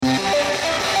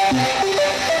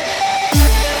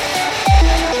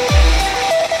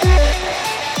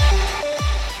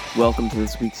Welcome to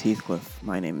this week's Heathcliff.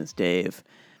 My name is Dave.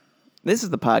 This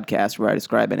is the podcast where I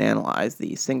describe and analyze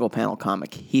the single-panel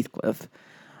comic Heathcliff,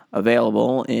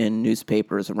 available in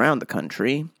newspapers around the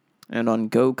country and on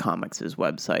Go Comics'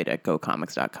 website at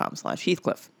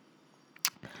gocomics.com/Heathcliff.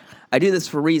 I do this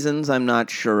for reasons I'm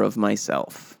not sure of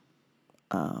myself.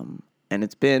 And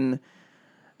it's been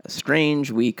a strange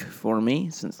week for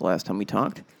me since the last time we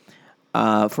talked.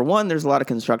 For one, there's a lot of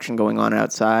construction going on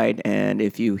outside, and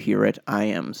if you hear it, I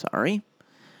am sorry.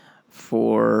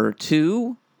 For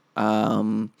two,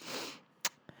 my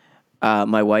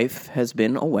wife has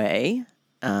been away,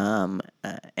 and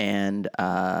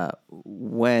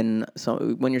when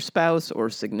your spouse or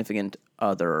significant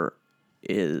other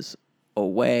is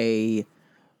away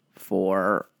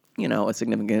for, a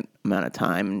significant amount of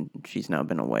time, she's now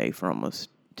been away for almost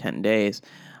 10 days,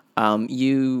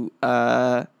 you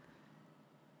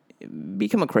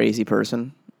become a crazy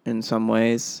person in some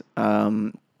ways.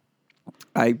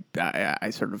 I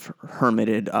sort of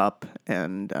hermited up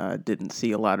and didn't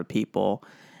see a lot of people.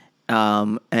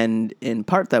 And in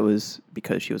part that was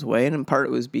because she was away, and in part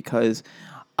it was because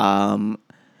a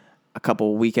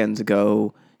couple weekends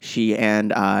ago, she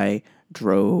and I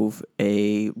drove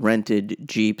a rented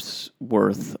Jeep's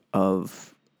worth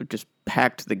of, just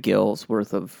packed the gills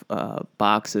worth of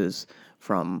boxes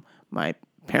from my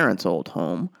parents' old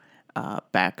home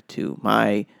back to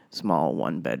my small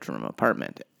one-bedroom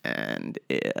apartment. And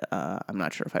I'm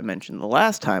not sure if I mentioned the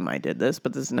last time I did this,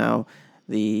 but this is now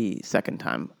the second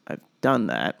time I've done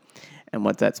that. And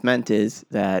what that's meant is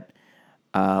that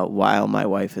while my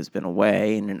wife has been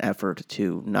away, in an effort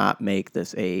to not make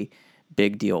this a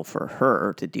big deal for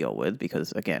her to deal with,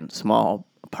 because, again, small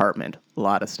apartment, a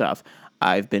lot of stuff,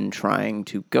 I've been trying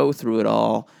to go through it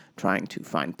all, trying to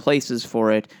find places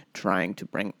for it, trying to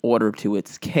bring order to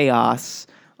its chaos,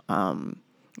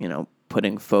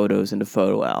 putting photos into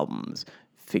photo albums,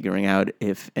 figuring out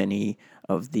if any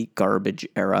of the garbage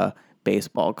era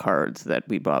baseball cards that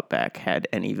we brought back had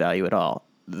any value at all.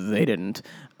 They didn't.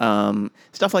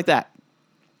 Stuff like that.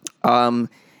 And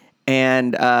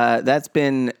that's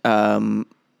been a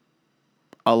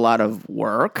lot of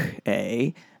work,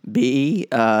 A. B,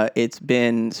 it's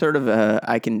been sort of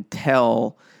I can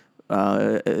tell,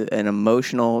 an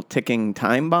emotional ticking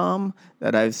time bomb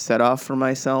that I've set off for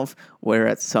myself, where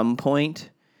at some point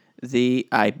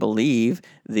I believe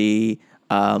the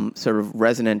sort of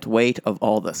resonant weight of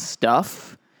all the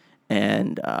stuff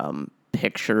and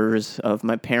pictures of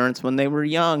my parents when they were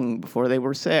young, before they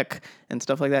were sick, and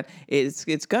stuff like that, it's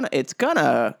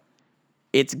gotta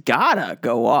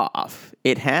go off.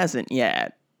 It hasn't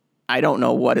yet. I don't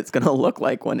know what it's going to look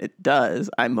like when it does.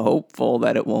 I'm hopeful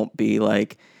that it won't be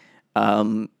like,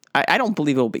 I don't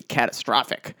believe it will be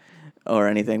catastrophic or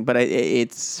anything, but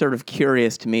it's sort of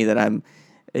curious to me that I'm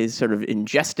sort of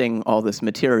ingesting all this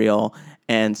material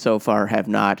and so far have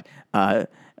not, to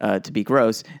be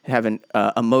gross, haven't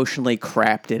emotionally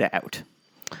crapped it out.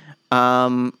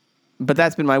 But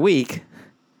that's been my week.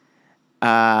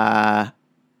 How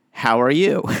are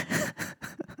you?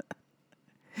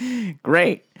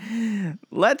 Great.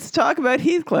 Let's talk about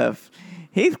Heathcliff.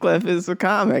 Heathcliff is a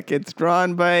comic. It's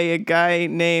drawn by a guy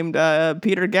named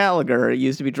Peter Gallagher. It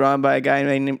used to be drawn by a guy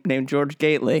named George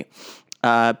Gately.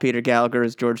 Peter Gallagher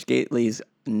is George Gately's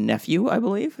nephew, I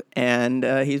believe, and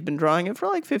he's been drawing it for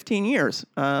like 15 years.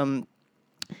 And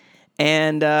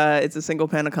it's a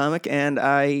single-panel comic, and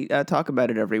I talk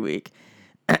about it every week.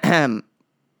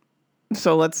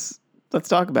 So let's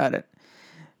talk about it.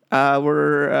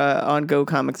 We're on Go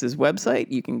Comics' website.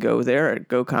 You can go there at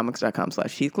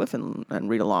gocomics.com/Heathcliff and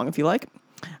read along if you like.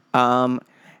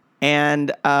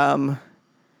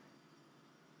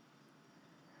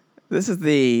 This is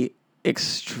the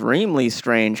extremely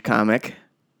strange comic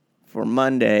for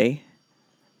Monday,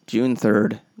 June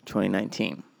 3rd,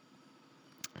 2019.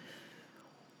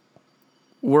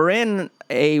 We're in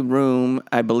a room,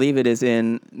 I believe it is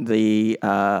in the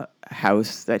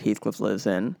house that Heathcliff lives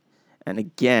in. And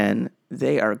again,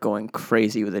 they are going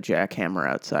crazy with a jackhammer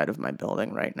outside of my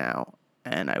building right now.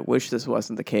 And I wish this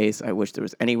wasn't the case. I wish there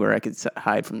was anywhere I could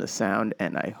hide from the sound,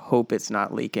 and I hope it's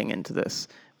not leaking into this.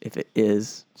 If it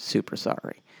is, super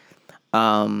sorry.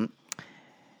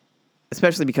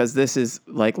 Especially because this is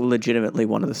like legitimately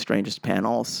one of the strangest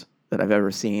panels that I've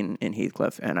ever seen in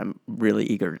Heathcliff, and I'm really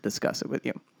eager to discuss it with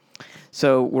you.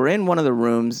 So we're in one of the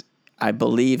rooms, I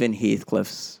believe, in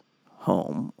Heathcliff's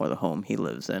home, or the home he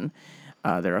lives in.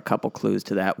 There are a couple clues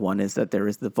to that. One is that there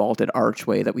is the vaulted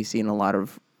archway that we see in a lot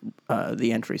of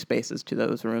the entry spaces to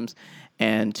those rooms,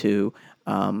 and to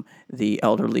the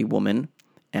elderly woman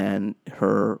and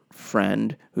her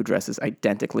friend, who dresses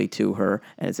identically to her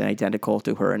and is identical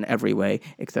to her in every way,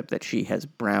 except that she has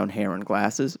brown hair and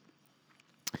glasses.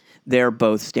 They're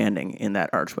both standing in that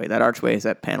archway. That archway is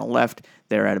at panel left.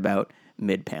 They're at about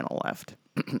mid-panel left.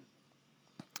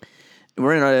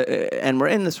 We're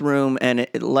in this room, and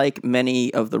like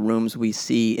many of the rooms we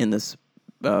see in this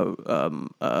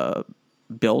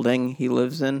building he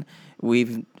lives in,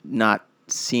 we've not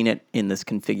seen it in this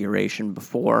configuration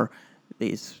before.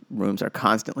 These rooms are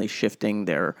constantly shifting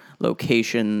their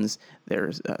locations,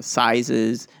 their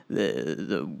sizes,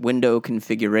 the window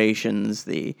configurations,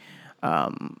 the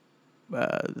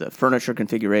furniture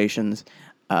configurations.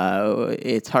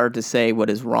 It's hard to say what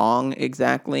is wrong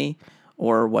exactly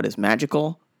or what is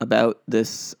magical about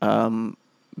this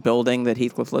building that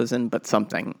Heathcliff lives in, but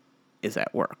something is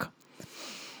at work.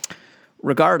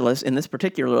 Regardless, in this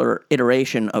particular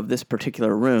iteration of this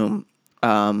particular room,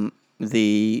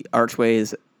 the archway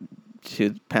is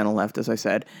to panel left, as I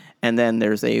said, and then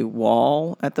there's a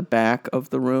wall at the back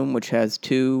of the room which has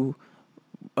two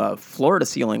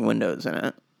floor-to-ceiling windows in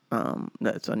it.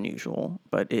 That's unusual,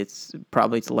 but it's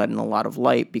probably to let in a lot of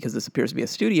light because this appears to be a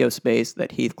studio space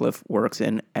that Heathcliff works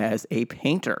in as a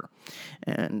painter.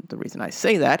 And the reason I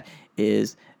say that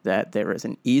is that there is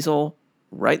an easel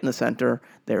right in the center.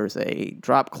 There's a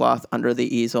drop cloth under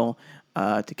the easel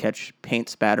to catch paint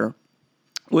spatter,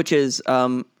 which is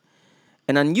an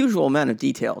unusual amount of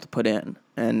detail to put in,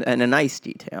 and a nice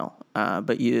detail.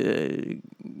 But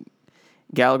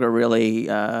Gallagher really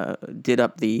did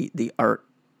up the art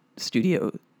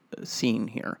studio scene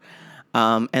here.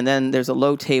 And then there's a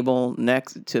low table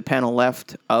next to panel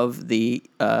left of the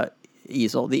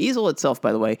easel. The easel itself,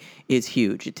 by the way, is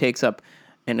huge. It takes up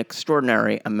an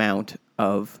extraordinary amount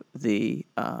of the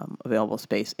available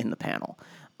space in the panel.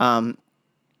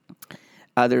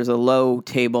 There's a low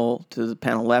table to the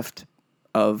panel left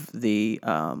of the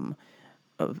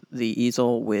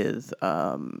easel with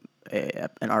an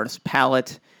artist's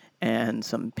palette and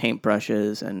some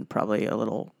paintbrushes and probably a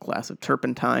little glass of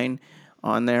turpentine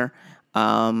on there.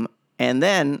 And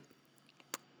then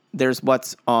there's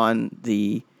what's on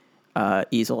the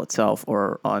easel itself,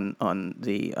 or on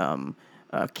the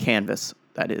canvas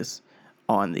that is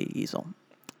on the easel.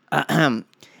 And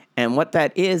what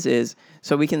that is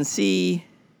so we can see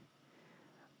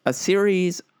a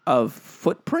series of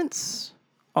footprints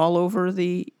all over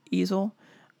the easel.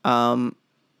 And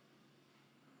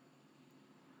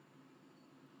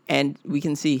we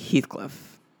can see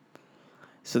Heathcliff.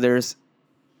 So there's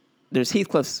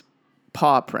Heathcliff's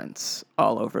paw prints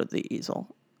all over the easel,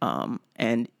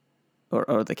 and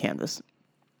the canvas.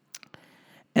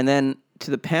 And then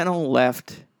to the panel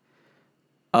left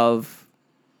of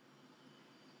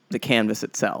the canvas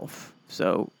itself,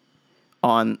 so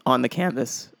on the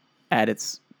canvas at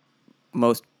its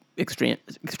most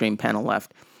extreme panel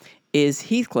left, is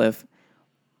Heathcliff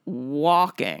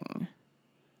walking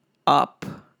up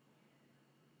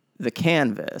the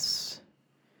canvas,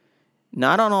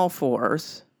 not on all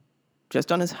fours,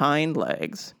 just on his hind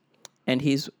legs, and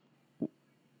he's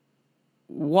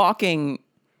walking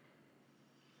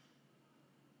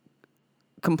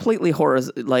completely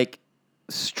like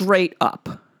straight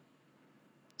up.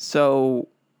 So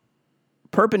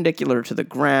perpendicular to the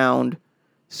ground,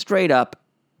 straight up,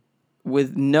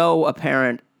 with no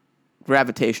apparent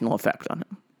gravitational effect on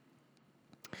him.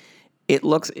 It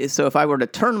looks, so if I were to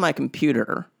turn my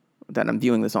computer that I'm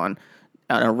viewing this on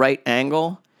a right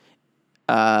angle,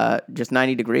 just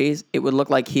 90 degrees, it would look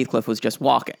like Heathcliff was just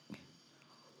walking.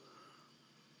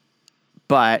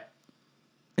 But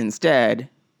instead,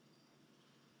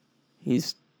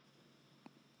 he's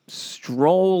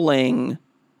strolling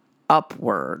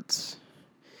upwards.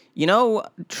 You know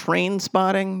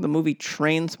Trainspotting, the movie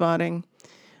Trainspotting?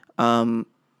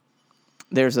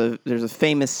 There's a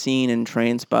famous scene in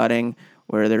Trainspotting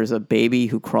where there's a baby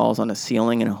who crawls on a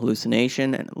ceiling in a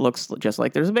hallucination, and it looks just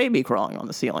like there's a baby crawling on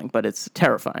the ceiling, but it's a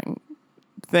terrifying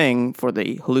thing for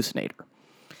the hallucinator.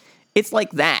 It's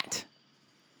like that.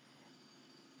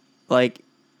 Like,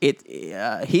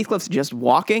 Heathcliff's just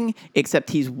walking, except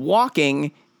he's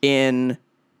walking in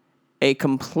a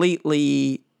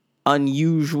completely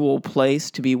unusual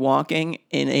place to be walking,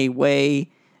 in a way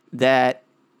that,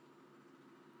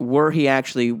 were he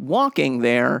actually walking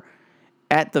there,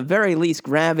 at the very least,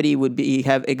 gravity would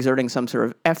have exerting some sort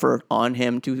of effort on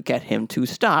him to get him to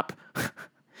stop,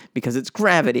 because it's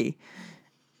gravity.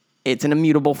 It's an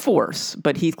immutable force,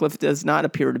 but Heathcliff does not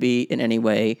appear to be in any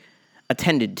way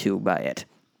attended to by it.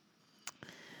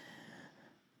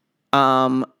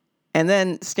 And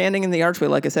then standing in the archway,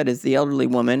 like I said, is the elderly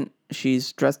woman.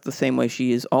 She's dressed the same way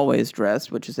she is always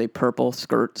dressed, which is a purple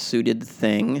skirt suited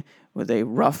thing with a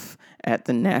ruff at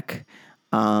the neck.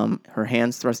 Her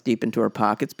hands thrust deep into her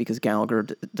pockets because Gallagher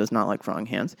does not like drawing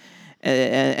hands.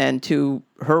 And to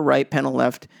her right, panel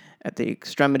left, at the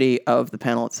extremity of the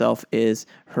panel itself, is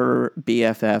her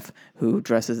BFF, who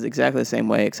dresses exactly the same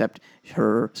way, except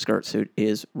her skirt suit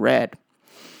is red.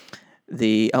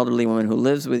 The elderly woman who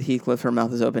lives with Heathcliff, her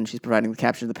mouth is open. She's providing the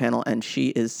caption of the panel, and she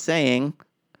is saying,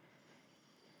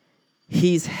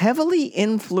 he's heavily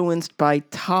influenced by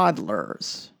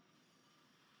toddlers.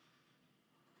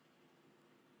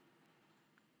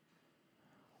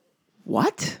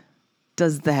 What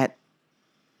does that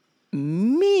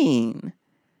mean?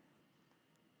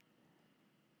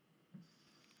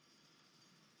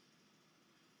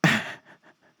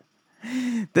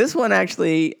 This one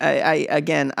actually,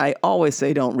 I always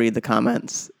say don't read the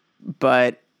comments,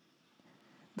 but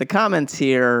the comments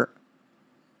here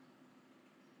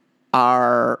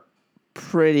are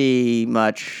pretty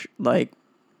much like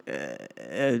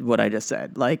what I just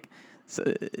said. Like, so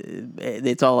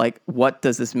it's all like, what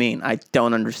does this mean? I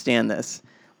don't understand this.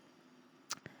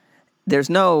 There's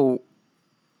no...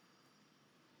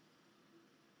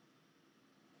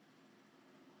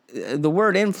 The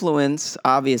word influence,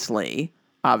 obviously,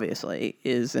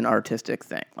 is an artistic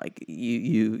thing. Like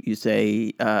you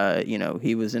say,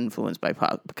 he was influenced by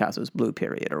Picasso's Blue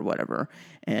Period or whatever,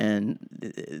 and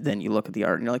then you look at the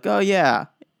art and you're like, oh yeah,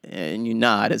 and you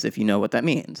nod as if you know what that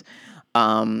means.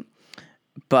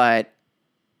 But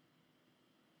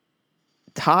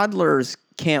toddlers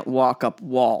can't walk up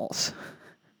walls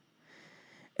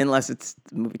unless it's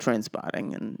the movie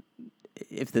Trainspotting, and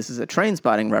if this is a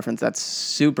Trainspotting reference, that's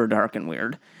super dark and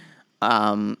weird.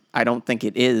 I don't think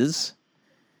it is.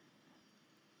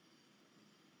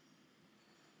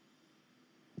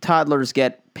 Toddlers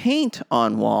get paint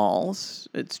on walls,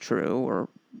 it's true, or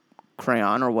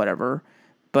crayon or whatever,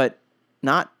 but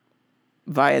not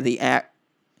via the act,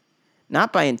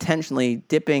 not by intentionally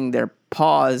dipping their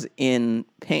paws in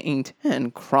paint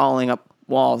and crawling up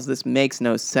walls. This makes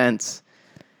no sense.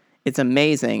 It's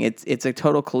amazing. It's a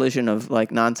total collision of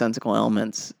like nonsensical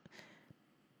elements,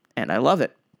 and I love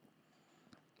it.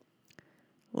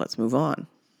 Let's move on.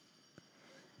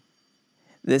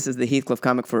 This is the Heathcliff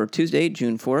comic for Tuesday,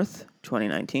 June 4th,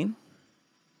 2019.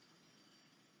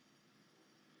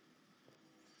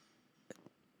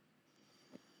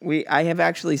 I have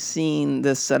actually seen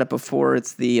this setup before.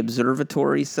 It's the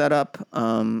observatory setup.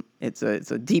 It's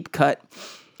a deep cut,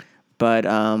 but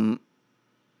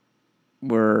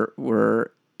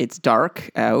it's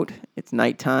dark out. It's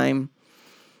nighttime.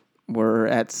 We're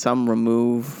at some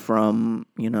remove from,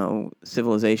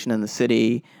 civilization in the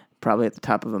city, probably at the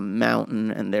top of a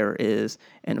mountain, and there is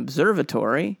an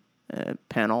observatory,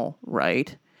 panel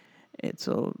right. It's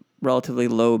a relatively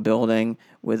low building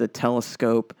with a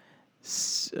telescope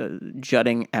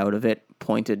jutting out of it,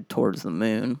 pointed towards the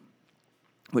moon,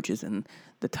 which is in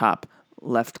the top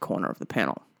left corner of the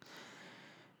panel.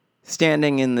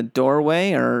 Standing in the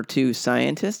doorway are two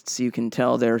scientists. You can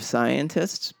tell they're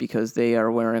scientists because they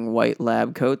are wearing white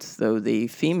lab coats, though the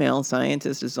female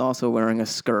scientist is also wearing a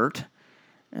skirt,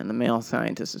 and the male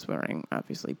scientist is wearing,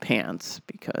 obviously, pants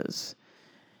because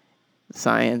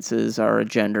sciences are a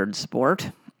gendered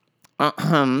sport.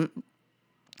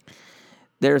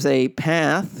 There's a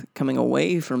path coming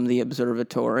away from the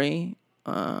observatory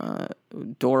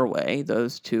doorway.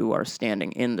 Those two are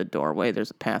standing in the doorway.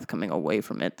 There's a path coming away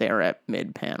from it. They're at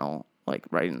mid-panel, like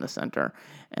right in the center,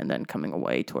 and then coming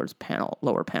away towards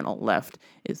lower panel left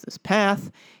is this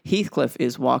path. Heathcliff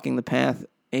is walking the path.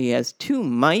 He has two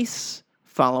mice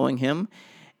following him,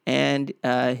 and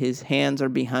his hands are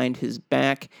behind his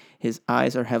back. His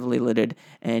eyes are heavily lidded,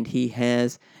 and he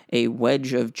has a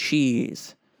wedge of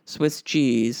cheese, Swiss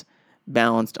cheese,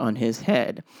 balanced on his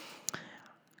head.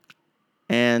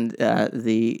 And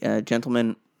the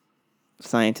gentleman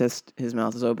scientist, his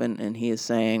mouth is open, and he is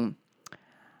saying,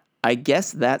 I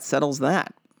guess that settles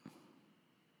that.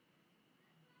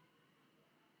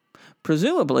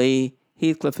 Presumably,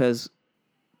 Heathcliff has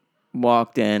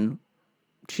walked in,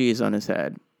 cheese on his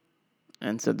head,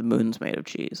 and said the moon's made of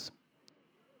cheese.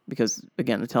 Because,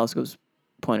 again, the telescope's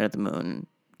pointed at the moon.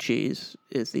 Cheese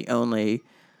is the only...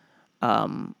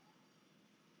 the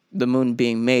moon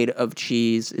being made of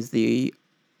cheese is the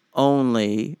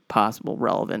only possible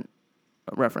relevant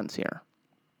reference here.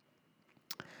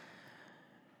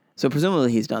 So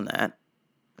presumably he's done that.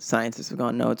 Scientists have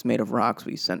gone, no, it's made of rocks.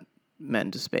 We sent men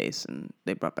to space, and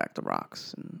they brought back the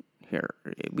rocks. And here,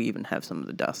 we even have some of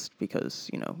the dust because,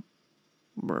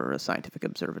 we're a scientific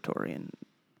observatory, and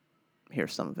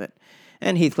here's some of it.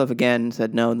 And Heathcliff again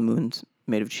said, no, the moon's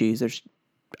made of cheese.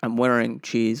 I'm wearing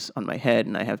cheese on my head,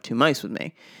 and I have 2 mice with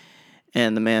me.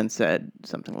 And the man said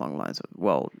something along the lines of,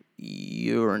 well,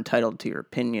 you're entitled to your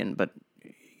opinion, but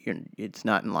it's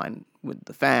not in line with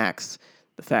the facts.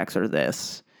 The facts are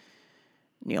this.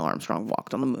 Neil Armstrong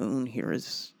walked on the moon. Here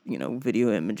is,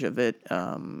 video image of it.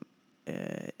 And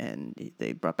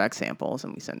they brought back samples,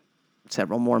 and we sent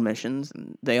several more missions,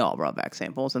 and they all brought back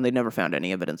samples, and they never found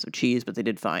any evidence of cheese, but they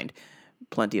did find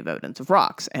plenty of evidence of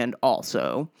rocks. And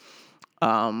also,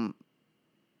 the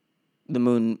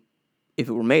moon, if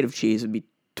it were made of cheese, would be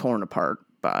torn apart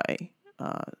by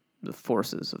the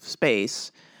forces of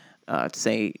space, to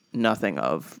say nothing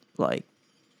of, like,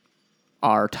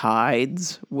 our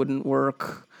tides wouldn't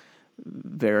work,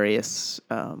 various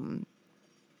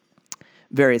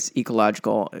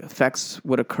ecological effects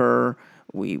would occur.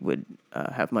 We would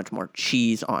have much more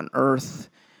cheese on Earth.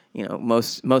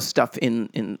 Most stuff in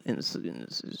the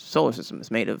solar system is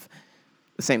made of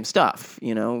the same stuff,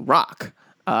 rock.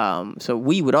 So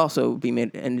we would also be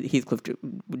made, and Heathcliff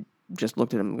just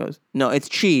looked at him and goes, no, it's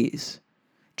cheese.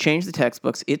 Change the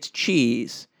textbooks. It's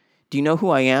cheese. Do you know who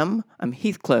I am? I'm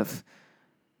Heathcliff.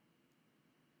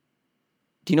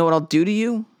 Do you know what I'll do to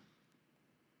you?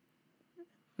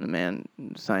 The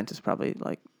scientist probably,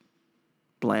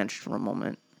 blanched for a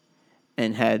moment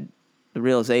and had the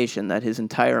realization that his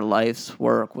entire life's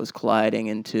work was colliding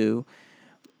into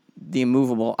the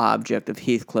immovable object of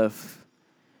Heathcliff.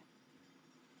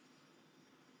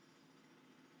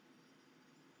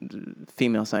 The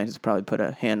female scientist probably put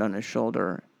a hand on his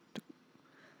shoulder to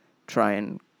try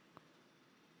and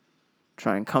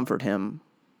comfort him.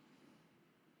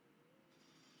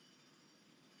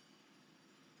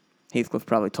 Heathcliff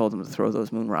probably told him to throw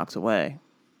those moon rocks away.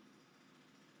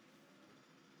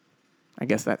 I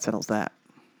guess that settles that.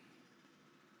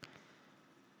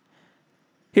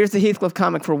 Here's the Heathcliff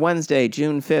comic for Wednesday,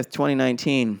 June 5th,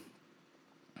 2019.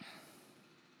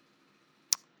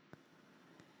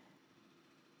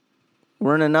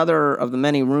 We're in another of the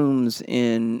many rooms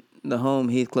in the home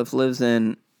Heathcliff lives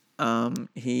in.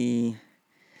 In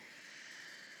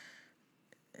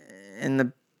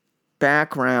the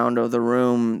background of the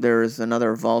room, there's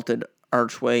another vaulted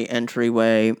archway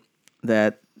entryway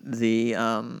that the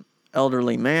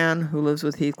elderly man who lives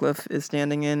with Heathcliff is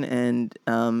standing in,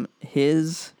 and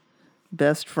his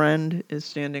best friend is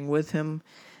standing with him.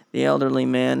 The elderly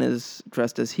man is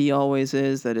dressed as he always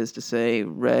is, that is to say,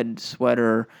 red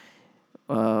sweater,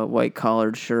 white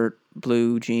collared shirt,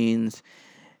 blue jeans.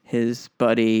 His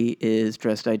buddy is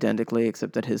dressed identically,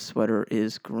 except that his sweater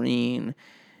is green.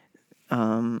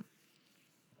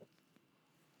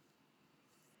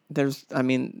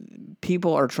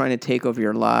 People are trying to take over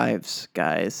your lives,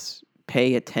 guys.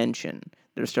 Pay attention.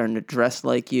 They're starting to dress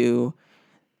like you.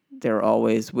 They're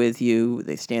always with you.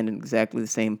 They stand in exactly the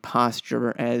same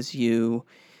posture as you.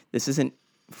 This isn't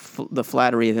the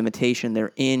flattery of imitation.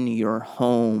 They're in your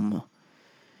home.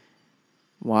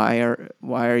 Why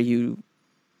are you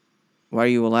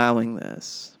allowing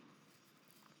this?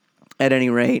 At any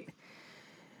rate,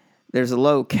 there's a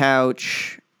low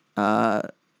couch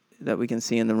that we can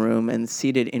see in the room, and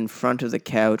seated in front of the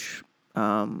couch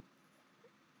are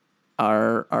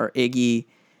Iggy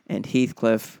and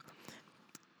Heathcliff.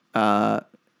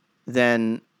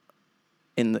 Then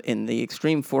in the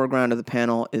extreme foreground of the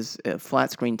panel is a flat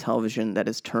screen television that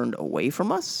is turned away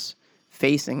from us,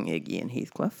 facing Iggy and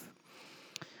Heathcliff.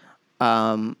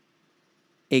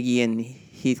 Iggy and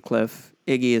Heathcliff.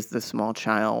 Iggy is the small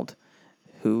child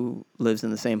who lives in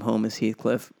the same home as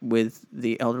Heathcliff with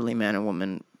the elderly man and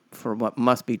woman for what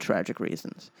must be tragic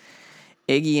reasons.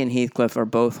 Iggy and Heathcliff are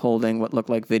both holding what look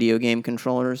like video game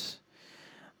controllers.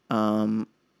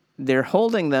 They're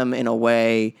holding them in a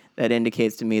way that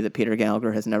indicates to me that Peter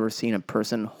Gallagher has never seen a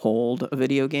person hold a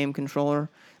video game controller.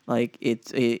 A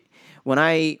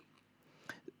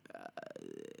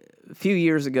few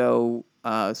years ago,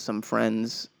 some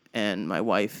friends and my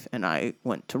wife and I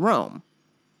went to Rome.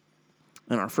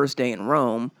 On our first day in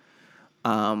Rome,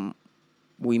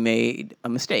 we made a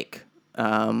mistake,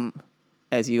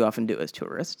 as you often do as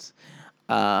tourists.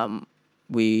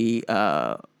 We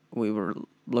were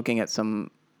looking at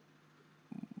some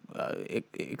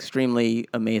extremely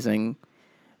amazing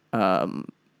art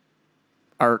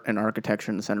and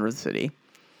architecture in the center of the city,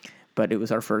 but it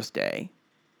was our first day,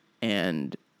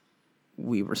 and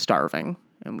we were starving,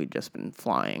 and we'd just been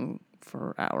flying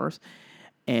for hours,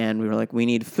 and we were like, we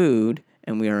need food,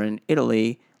 and we are in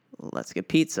Italy, let's get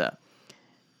pizza.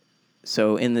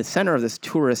 So in the center of this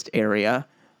tourist area,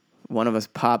 one of us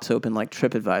pops open like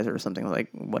TripAdvisor or something, like,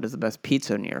 what is the best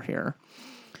pizza near here?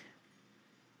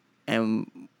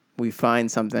 And we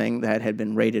find something that had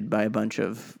been raided by a bunch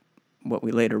of what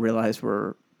we later realized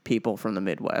were people from the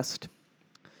Midwest.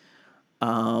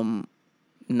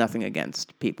 Nothing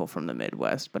against people from the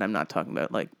Midwest, but I'm not talking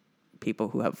about like people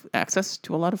who have access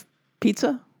to a lot of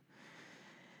pizza.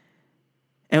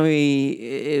 And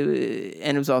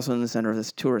it was also in the center of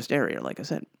this tourist area, like I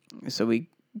said. So we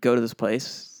go to this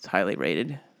place, it's highly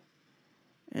rated,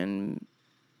 and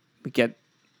we get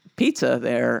pizza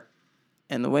there.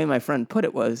 And the way my friend put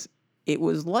it was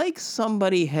like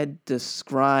somebody had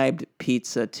described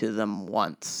pizza to them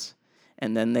once,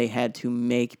 and then they had to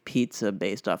make pizza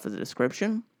based off of the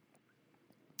description.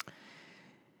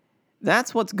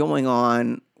 That's what's going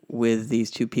on with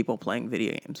these two people playing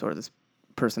video games, or this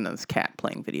person and this cat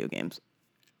playing video games.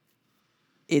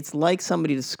 It's like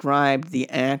somebody described the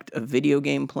act of video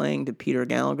game playing to Peter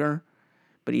Gallagher,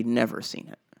 but he'd never seen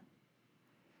it.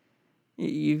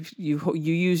 You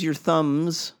use your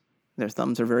thumbs, their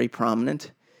thumbs are very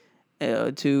prominent,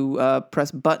 to press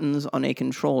buttons on a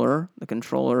controller. The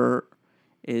controller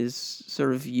is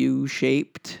sort of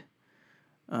U-shaped.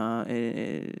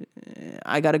 I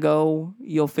gotta go,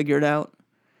 you'll figure it out.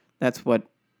 That's what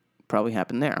probably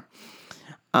happened there.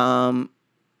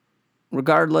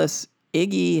 Regardless,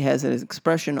 Iggy has an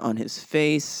expression on his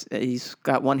face. He's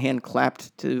got one hand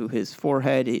clapped to his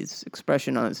forehead. His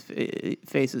expression on his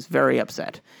face is very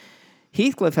upset.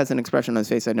 Heathcliff has an expression on his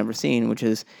face I'd never seen, which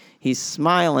is he's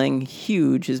smiling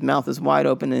huge. His mouth is wide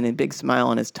open and a big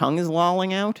smile, and his tongue is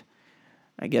lolling out.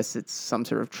 I guess it's some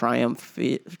sort of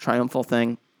triumphal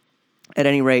thing. At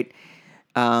any rate,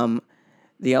 the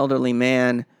elderly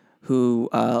man who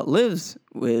lives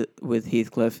with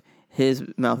Heathcliff, his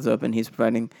mouth is open. He's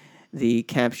providing the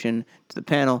caption to the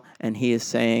panel, and he is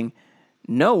saying,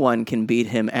 "No one can beat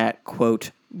him at,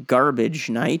 quote, garbage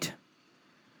night."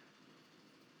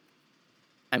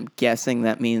 I'm guessing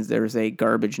that means there's a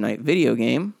garbage night video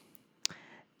game,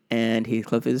 and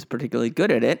Heathcliff is particularly good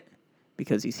at it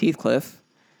because he's Heathcliff.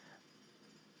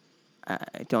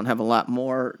 I don't have a lot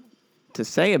more to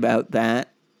say about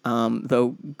that,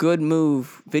 though good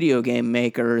move video game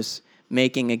makers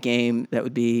making a game that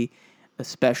would be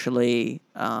especially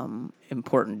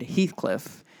important to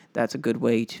Heathcliff. That's a good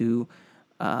way to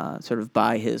sort of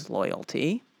buy his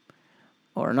loyalty.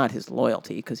 Or not his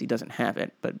loyalty, because he doesn't have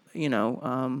it, but,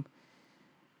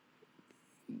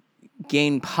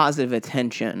 gain positive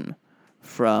attention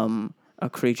from a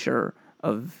creature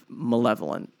of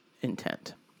malevolent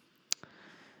intent.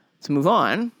 Let's move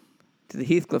on to the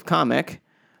Heathcliff comic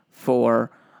for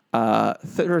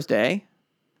Thursday,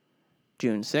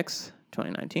 June 6th,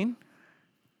 2019.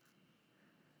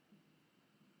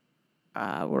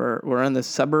 We're on the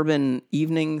suburban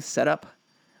evening setup.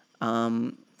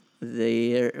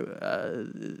 The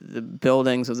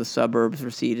buildings of the suburbs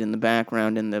recede in the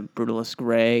background in the brutalist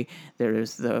gray.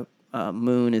 There's the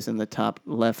moon is in the top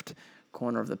left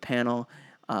corner of the panel.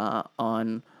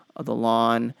 On the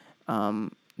lawn,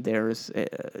 there's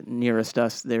nearest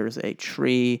us. There's a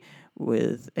tree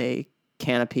with a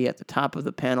canopy at the top of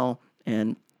the panel,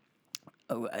 and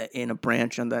in a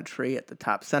branch on that tree at the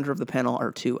top center of the panel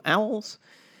are two owls.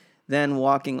 Then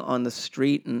walking on the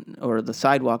street, or the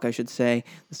sidewalk, I should say,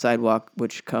 the sidewalk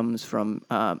which comes from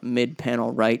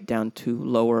mid-panel right down to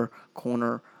lower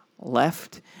corner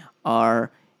left,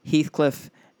 are Heathcliff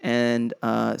and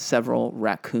several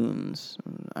raccoons.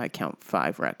 I count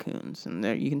 5 raccoons. And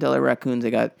you can tell they're raccoons.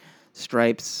 They got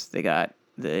stripes. They got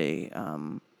the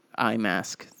eye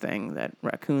mask thing that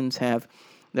raccoons have.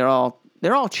 They're all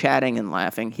chatting and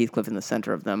laughing. Heathcliff in the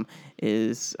center of them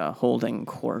is holding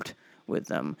court with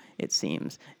them, it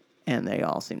seems, and they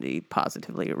all seem to be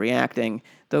positively reacting,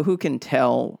 though who can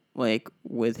tell, like,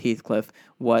 with Heathcliff,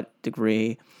 what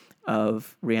degree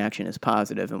of reaction is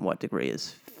positive and what degree is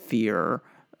fear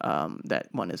that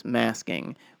one is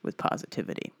masking with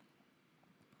positivity.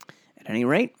 At any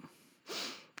rate,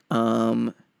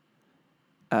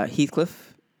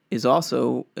 Heathcliff is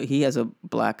also, he has a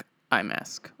black eye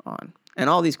mask on. And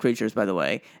all these creatures, by the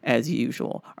way, as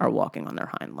usual, are walking on their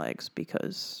hind legs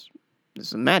because this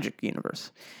is a magic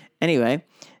universe. Anyway,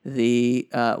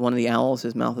 one of the owls,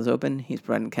 his mouth is open. He's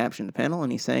providing a caption to the panel,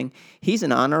 and he's saying he's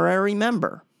an honorary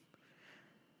member.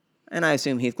 And I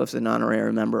assume Heathcliff's an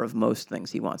honorary member of most things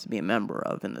he wants to be a member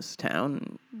of in this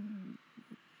town.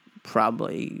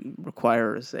 Probably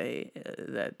requires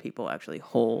that people actually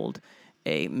hold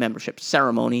a membership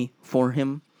ceremony for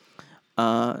him.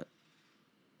 That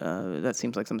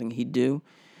seems like something he'd do.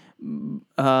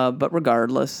 But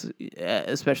regardless,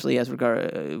 especially as with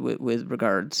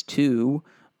regards to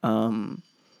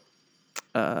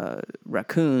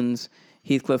raccoons,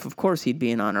 Heathcliff, of course, he'd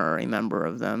be an honorary member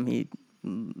of them. He'd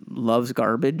loves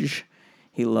garbage.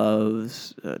 He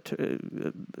loves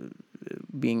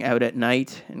being out at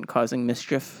night and causing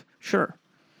mischief. Sure,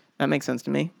 that makes sense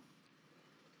to me.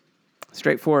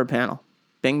 Straightforward panel.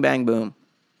 Bing, bang, boom.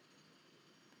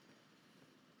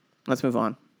 Let's move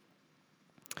on.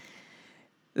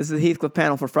 This is the Heathcliff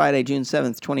panel for Friday, June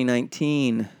 7th,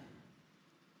 2019.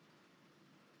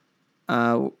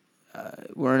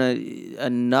 We're in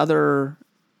another...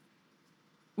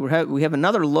 We have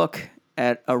another look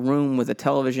at a room with a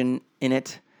television in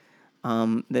it.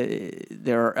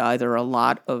 There are either a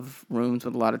lot of rooms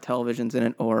with a lot of televisions in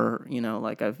it, or,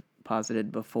 like I've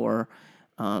posited before,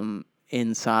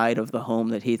 inside of the home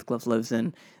that Heathcliff lives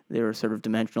in, there are sort of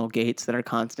dimensional gates that are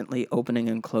constantly opening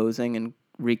and closing and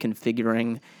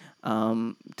reconfiguring,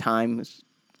 times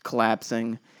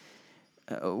collapsing,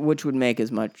 which would make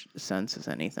as much sense as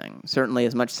anything. Certainly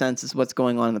as much sense as what's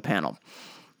going on in the panel.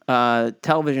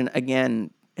 Television,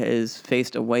 again, is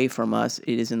faced away from us.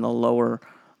 It is in the lower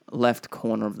left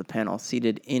corner of the panel.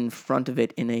 Seated in front of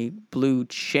it in a blue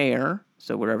chair,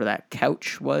 so wherever that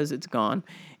couch was, it's gone,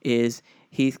 is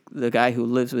the guy who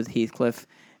lives with Heathcliff,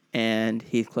 and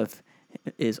Heathcliff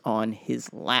is on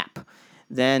his lap.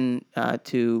 Then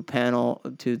to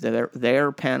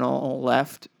their panel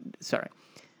left,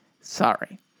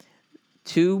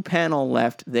 to panel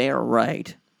left, their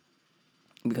right,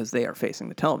 because they are facing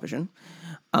the television,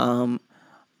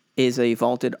 is a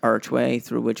vaulted archway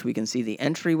through which we can see the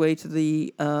entryway to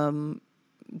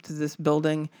this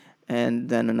building, and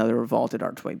then another vaulted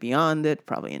archway beyond it,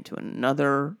 probably into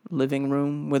another living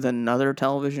room with another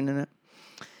television in it.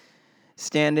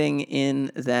 Standing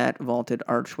in that vaulted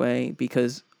archway,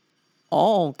 because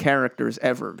all characters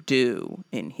ever do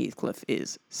in Heathcliff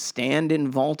is stand in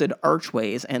vaulted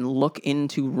archways and look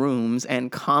into rooms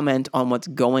and comment on what's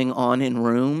going on in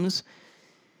rooms,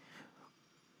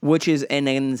 which is an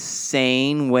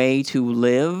insane way to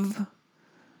live.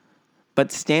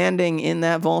 But standing in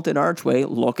that vaulted archway,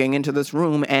 looking into this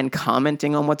room and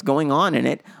commenting on what's going on in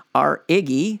it, are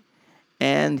Iggy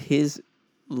and his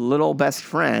little best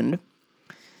friend.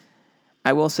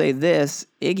 I will say this,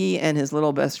 Iggy and his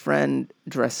little best friend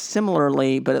dress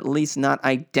similarly, but at least not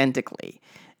identically.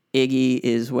 Iggy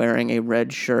is wearing a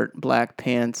red shirt, black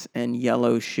pants, and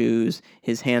yellow shoes.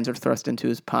 His hands are thrust into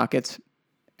his pockets,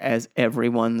 as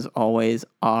everyone's always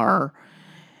are.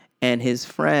 And his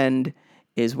friend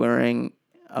is wearing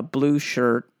a blue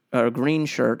shirt, or a green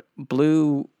shirt,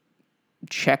 blue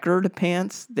checkered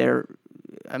pants.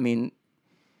 And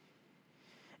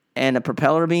a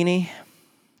propeller beanie,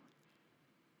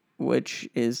 which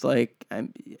is like,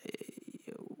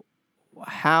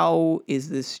 how is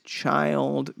this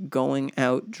child going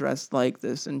out dressed like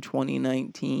this in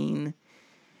 2019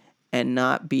 and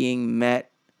not being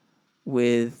met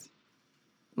with,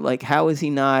 like, how is he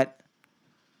not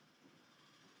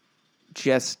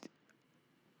just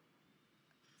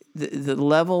the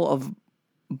level of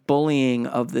bullying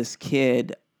of this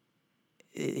kid,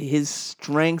 his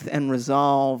strength and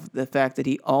resolve, the fact that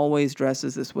he always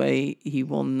dresses this way, he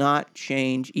will not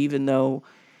change, even though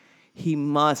he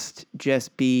must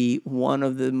just be one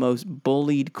of the most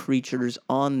bullied creatures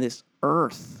on this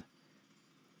earth.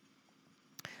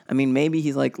 I mean, maybe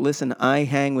he's like, listen, I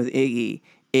hang with Iggy.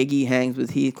 Iggy hangs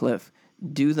with Heathcliff.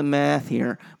 Do the math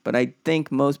here. But I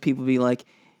think most people be like,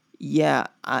 yeah,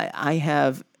 I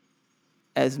have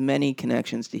as many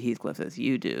connections to Heathcliff as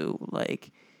you do.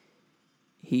 Like,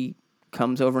 he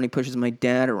comes over and he pushes my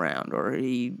dad around, or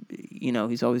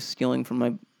he's always stealing from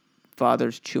my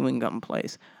father's chewing gum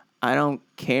place. I don't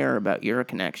care about your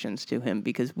connections to him,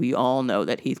 because we all know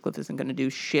that Heathcliff isn't going to do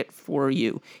shit for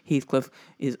you. Heathcliff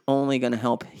is only going to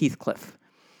help Heathcliff.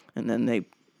 And then they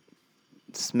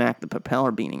smack the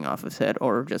propeller beanie off his head,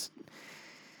 or just,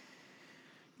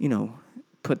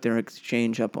 put their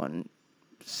exchange up on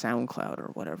SoundCloud or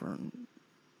whatever and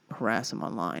harass him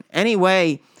online.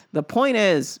 Anyway, the point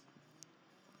is,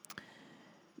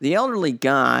 the elderly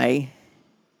guy,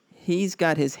 he's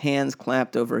got his hands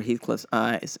clapped over Heathcliff's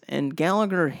eyes. And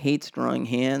Gallagher hates drawing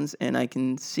hands, and I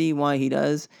can see why he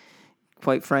does.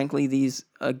 Quite frankly, these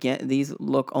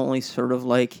look only sort of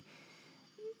like...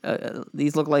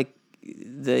 these look like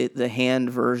the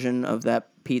hand version of that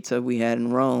pizza we had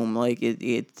in Rome. Like,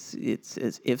 it's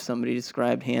as if somebody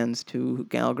described hands to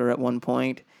Gallagher at one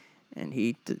point, and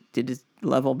he did his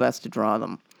level best to draw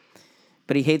them.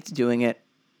 But he hates doing it,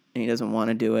 and he doesn't want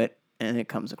to do it, and it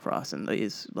comes across in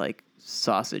these, like,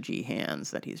 sausagey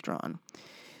hands that he's drawn.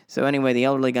 So anyway, the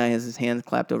elderly guy has his hands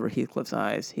clapped over Heathcliff's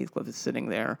eyes. Heathcliff is sitting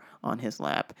there on his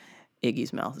lap.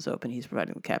 Iggy's mouth is open. He's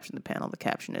providing the caption of the panel. The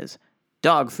caption is,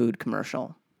 dog food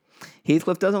commercial.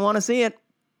 Heathcliff doesn't want to see it.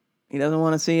 He doesn't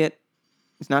want to see it.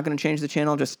 He's not going to change the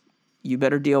channel. Just, you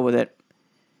better deal with it.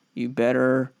 You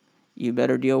better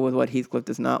deal with what Heathcliff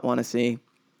does not want to see.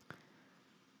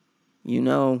 You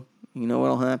know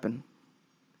what'll happen.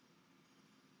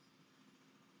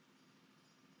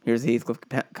 Here's the Heathcliff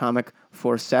comic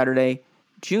for Saturday,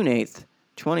 June 8th,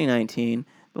 2019.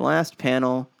 The last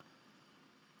panel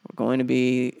we're going to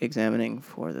be examining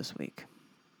for this week.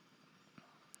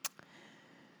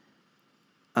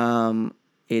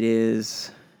 It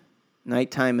is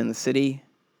nighttime in the city.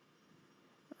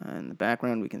 In the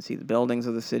background, we can see the buildings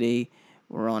of the city.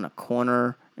 We're on a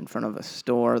corner in front of a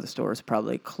store. The store is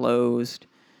probably closed.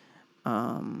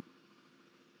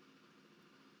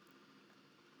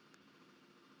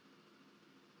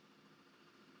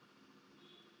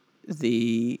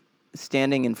 The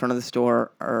standing in front of the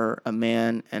store are a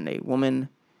man and a woman.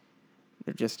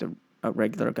 They're just a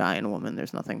regular guy and a woman.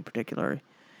 There's nothing particularly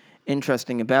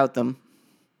interesting about them.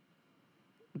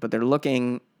 But they're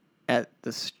looking at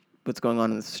what's going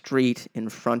on in the street in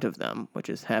front of them, which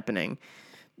is happening,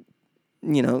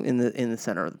 in the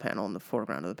center of the panel, in the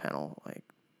foreground of the panel. Like,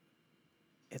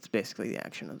 it's basically the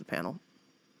action of the panel.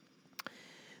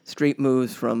 Street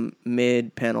moves from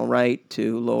mid panel right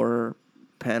to lower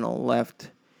panel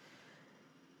left,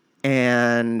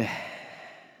 and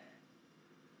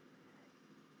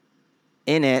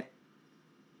in it,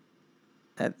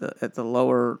 at the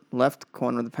lower left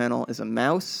corner of the panel, is a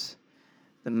mouse.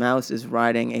 The mouse is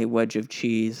riding a wedge of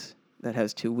cheese that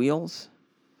has two wheels.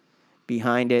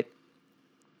 Behind it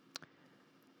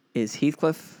is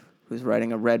Heathcliff, who's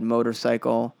riding a red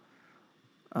motorcycle.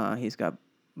 He's got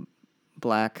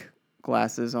black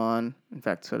glasses on. In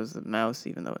fact, so does the mouse,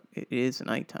 even though it is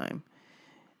nighttime.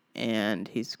 And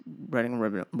he's riding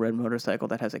a red motorcycle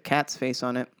that has a cat's face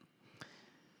on it.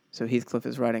 So Heathcliff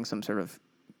is riding some sort of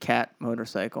cat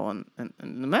motorcycle, and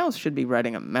the mouse should be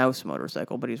riding a mouse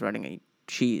motorcycle, but he's riding a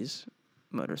cheese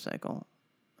motorcycle.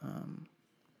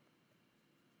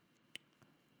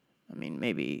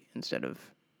 Maybe instead of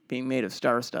being made of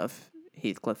star stuff,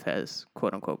 Heathcliff has,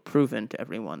 quote-unquote, proven to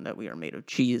everyone that we are made of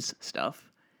cheese stuff.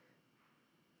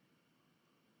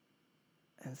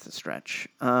 That's a stretch.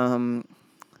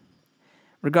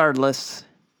 Regardless,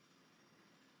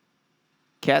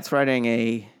 Cat's riding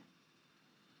a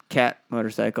cat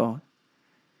motorcycle.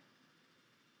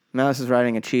 Mouse is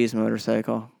riding a cheese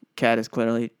motorcycle. Cat is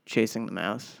clearly chasing the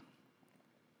mouse.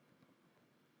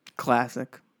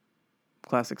 Classic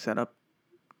setup.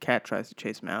 Cat tries to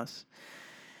chase mouse.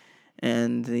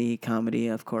 And the comedy,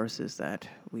 of course, is that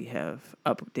we have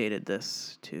updated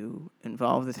this to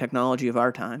involve the technology of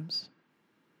our times.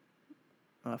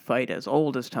 A fight as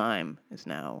old as time is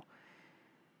now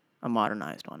a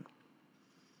modernized one.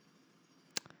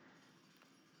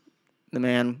 The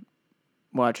man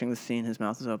watching the scene, his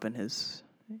mouth is open, he's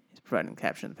providing the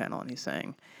caption of the panel, and he's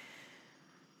saying,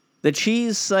 "The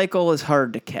cheese cycle is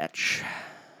hard to catch."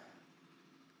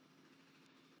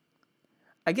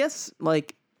 I guess,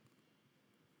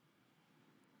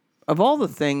 of all the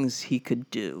things he could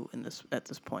do at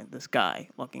this point, this guy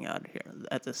looking out here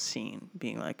at this scene,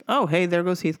 being like, "Oh, hey, there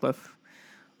goes Heathcliff,"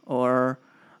 or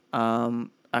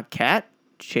a cat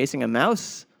chasing a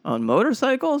mouse on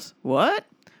motorcycles, what?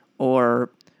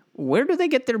 Or where do they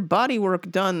get their body work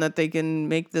done that they can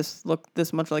make this look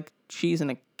this much like cheese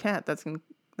and a cat? That's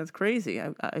crazy.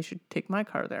 I should take my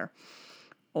car there,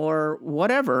 or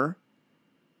whatever.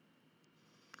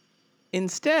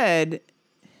 Instead,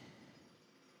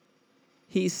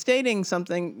 he's stating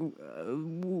something,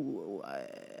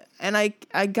 and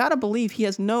I gotta believe he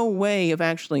has no way of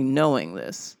actually knowing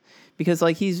this, because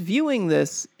he's viewing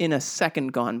this in a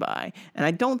second gone by, and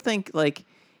I don't think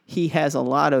he has a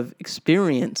lot of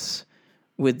experience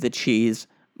with the cheese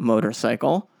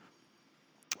motorcycle.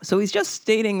 So he's just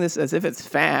stating this as if it's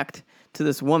fact to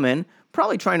this woman,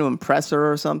 probably trying to impress her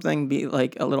or something, be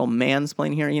like a little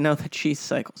mansplain here. The cheese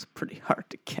cycle's pretty hard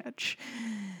to catch.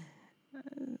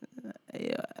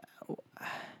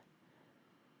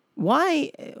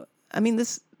 Why?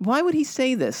 Why would he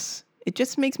say this? It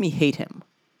just makes me hate him.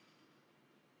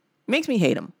 It makes me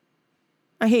hate him.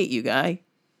 I hate you, guy.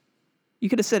 You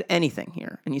could have said anything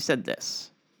here, and you said this.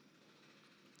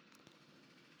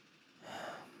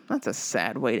 That's a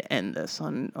sad way to end this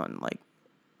on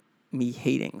me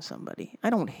hating somebody. I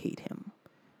don't hate him.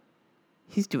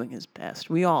 He's doing his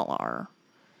best. We all are.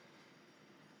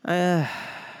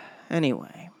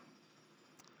 Anyway,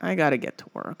 I gotta get to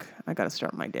work. I gotta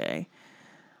start my day.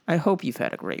 I hope you've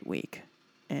had a great week.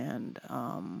 And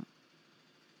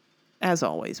as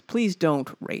always, please don't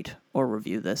rate or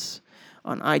review this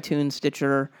on iTunes,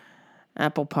 Stitcher,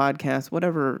 Apple Podcasts,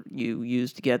 whatever you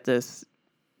use to get this.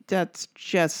 That's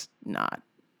just not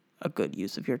a good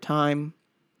use of your time.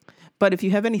 But if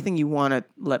you have anything you want to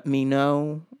let me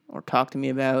know or talk to me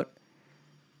about,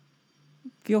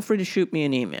 feel free to shoot me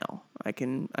an email. I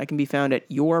can be found at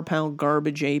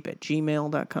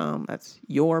yourpalgarbageape@gmail.com. That's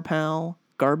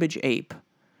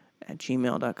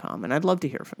yourpalgarbageape@gmail.com. And I'd love to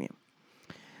hear from you.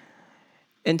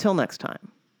 Until next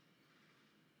time.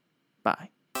 Bye.